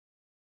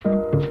Hej!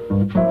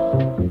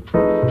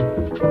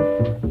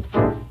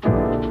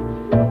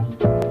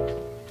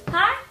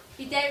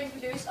 I dag vil vi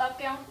løse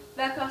opgaven,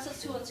 hvad koster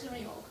turen til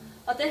New York?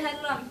 Og det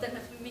handler om den her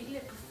familie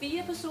på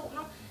 4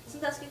 personer, som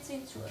der skal til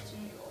en tur til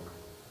New York.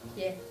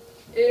 Ja.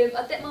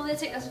 Og den måde, jeg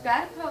tænker os at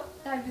gøre det på,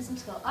 der har vi ligesom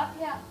skrevet op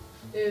her,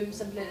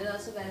 som blandt andet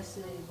også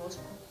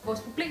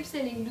vores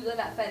problemstilling lyder i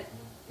hvert fald.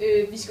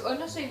 Vi skal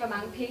undersøge, hvor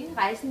mange penge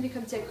rejsen vil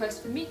komme til at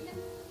koste familien,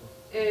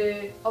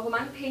 og hvor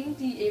mange penge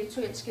de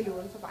eventuelt skal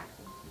låne fra banken.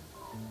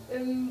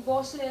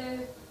 Vores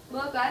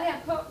måde at gøre det her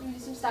på, vi vil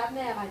ligesom starte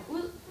med at regne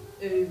ud,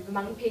 hvor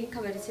mange penge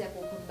kommer det til at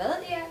bruge på mad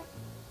i alt,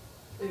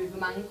 hvor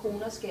mange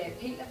kroner skal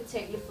Peter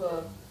betale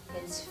for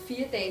hans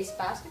 4 dages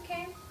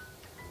basketcamp,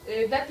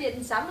 hvad bliver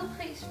den samlede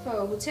pris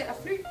for hotel og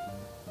fly,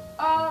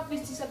 og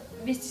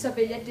hvis de så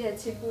vælger det her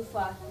tilbud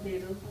fra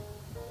nettet,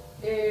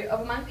 og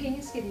hvor mange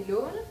penge skal de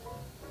låne,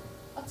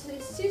 og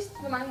til sidst,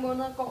 hvor mange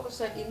måneder går det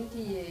så, inden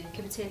de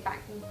kan betale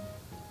banken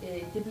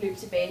det beløb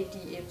tilbage,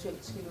 de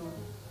eventuelt skal låne.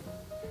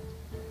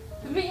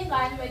 Familien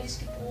regner med, at de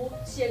skal bruge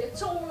ca.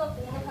 200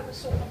 kroner per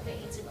person om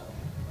dagen til mad.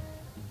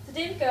 Så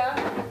det vi gør,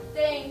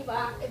 det er egentlig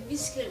bare, at vi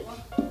skriver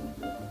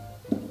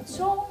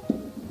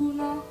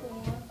 200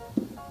 kroner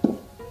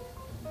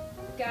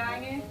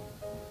gange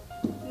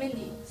med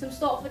 9, som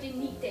står for de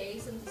 9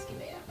 dage, som de skal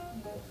være.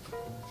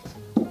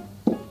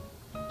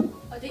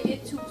 Og det er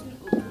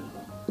 1.800.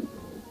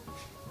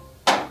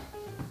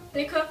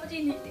 Det er kun for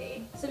de 9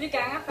 dage, så vi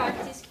ganger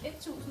faktisk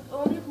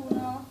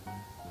 1.800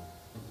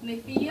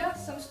 med 4,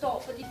 som står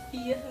for de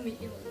 4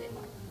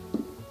 familiemedlemmer.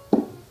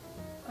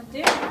 Og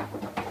det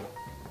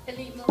er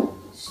lige med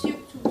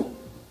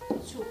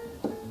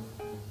 7.200.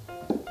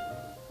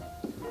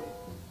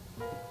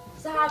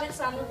 Så har vi et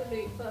samlet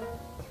beløb for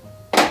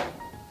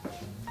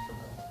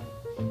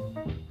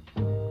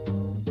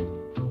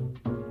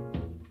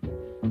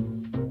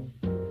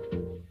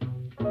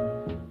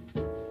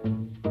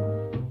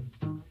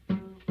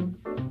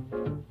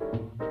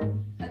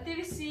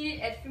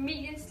at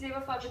familien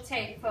slipper for at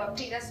betale for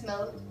Peters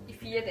mad i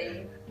 4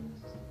 dage.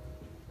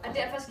 Og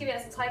derfor skal vi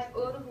altså trække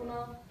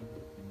 800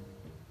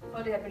 for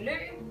det her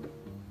beløb,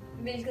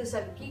 hvilket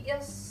så vil give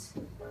os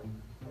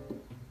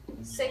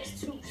 6.400.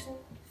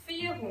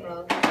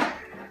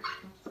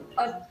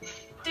 Og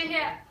det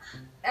her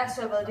er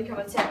så, hvad det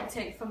kommer til at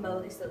betale for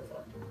mad i stedet for.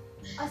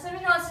 Og så er vi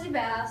nået til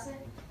diverse,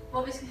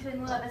 hvor vi skal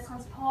finde ud af, hvad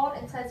transport,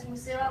 entré til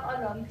museer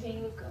og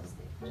lommepenge vil koste.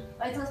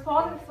 Og i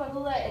transport har vi fundet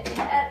ud af, at det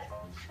er alt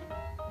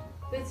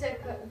vil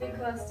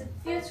koste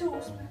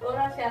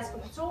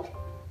 4.078,2,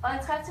 og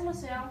entré til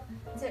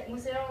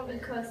museum vil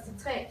koste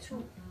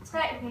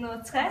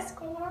 360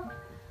 kroner,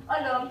 og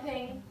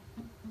lommepenge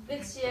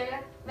vil cirka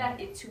være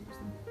 1.000.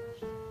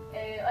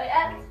 Og i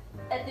alt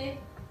er det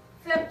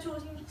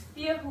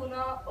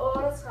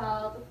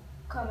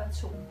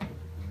 5.438,2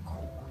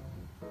 kroner.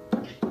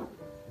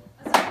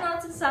 Og så er vi nået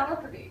til det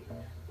samlede beløb,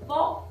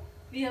 hvor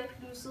vi har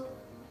plusset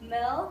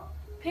mad,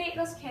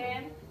 Peters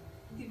camp,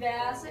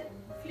 diverse,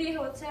 fly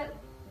hotel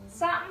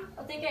sammen,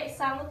 og det gav et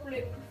samlet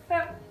beløb på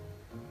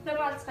 55.394,5.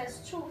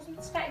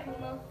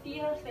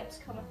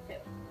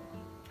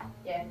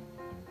 Ja,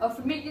 og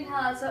familien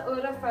har altså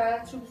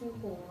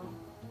 48.000 kroner.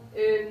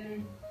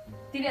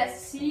 Det vil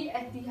altså sige,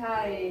 at de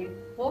har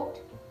brugt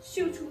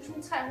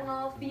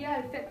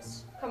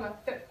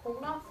 7.394,5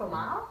 kroner for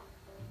meget.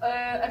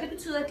 Og det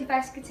betyder, at de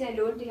faktisk skal til at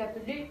låne det her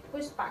beløb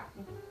hos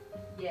banken.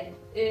 Ja.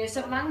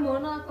 Så hvor mange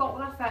måneder går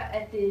der, før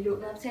at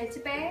lånet er betalt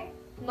tilbage?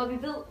 Når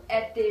vi ved,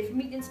 at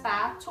familien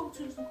sparer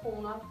 2.000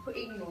 kroner på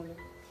 1 måned.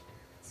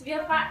 Så vi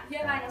har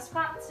regnet os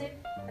frem til,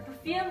 at på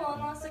 4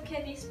 måneder, så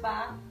kan de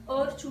spare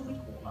 8.000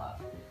 kroner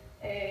op.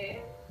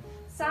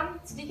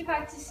 Så de kan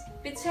faktisk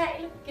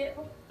betale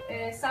gælden,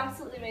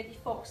 samtidig med, at de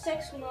får 605,5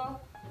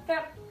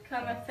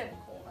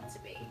 kroner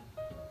tilbage.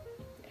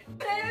 Ja.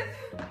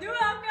 Nu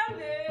er opgaven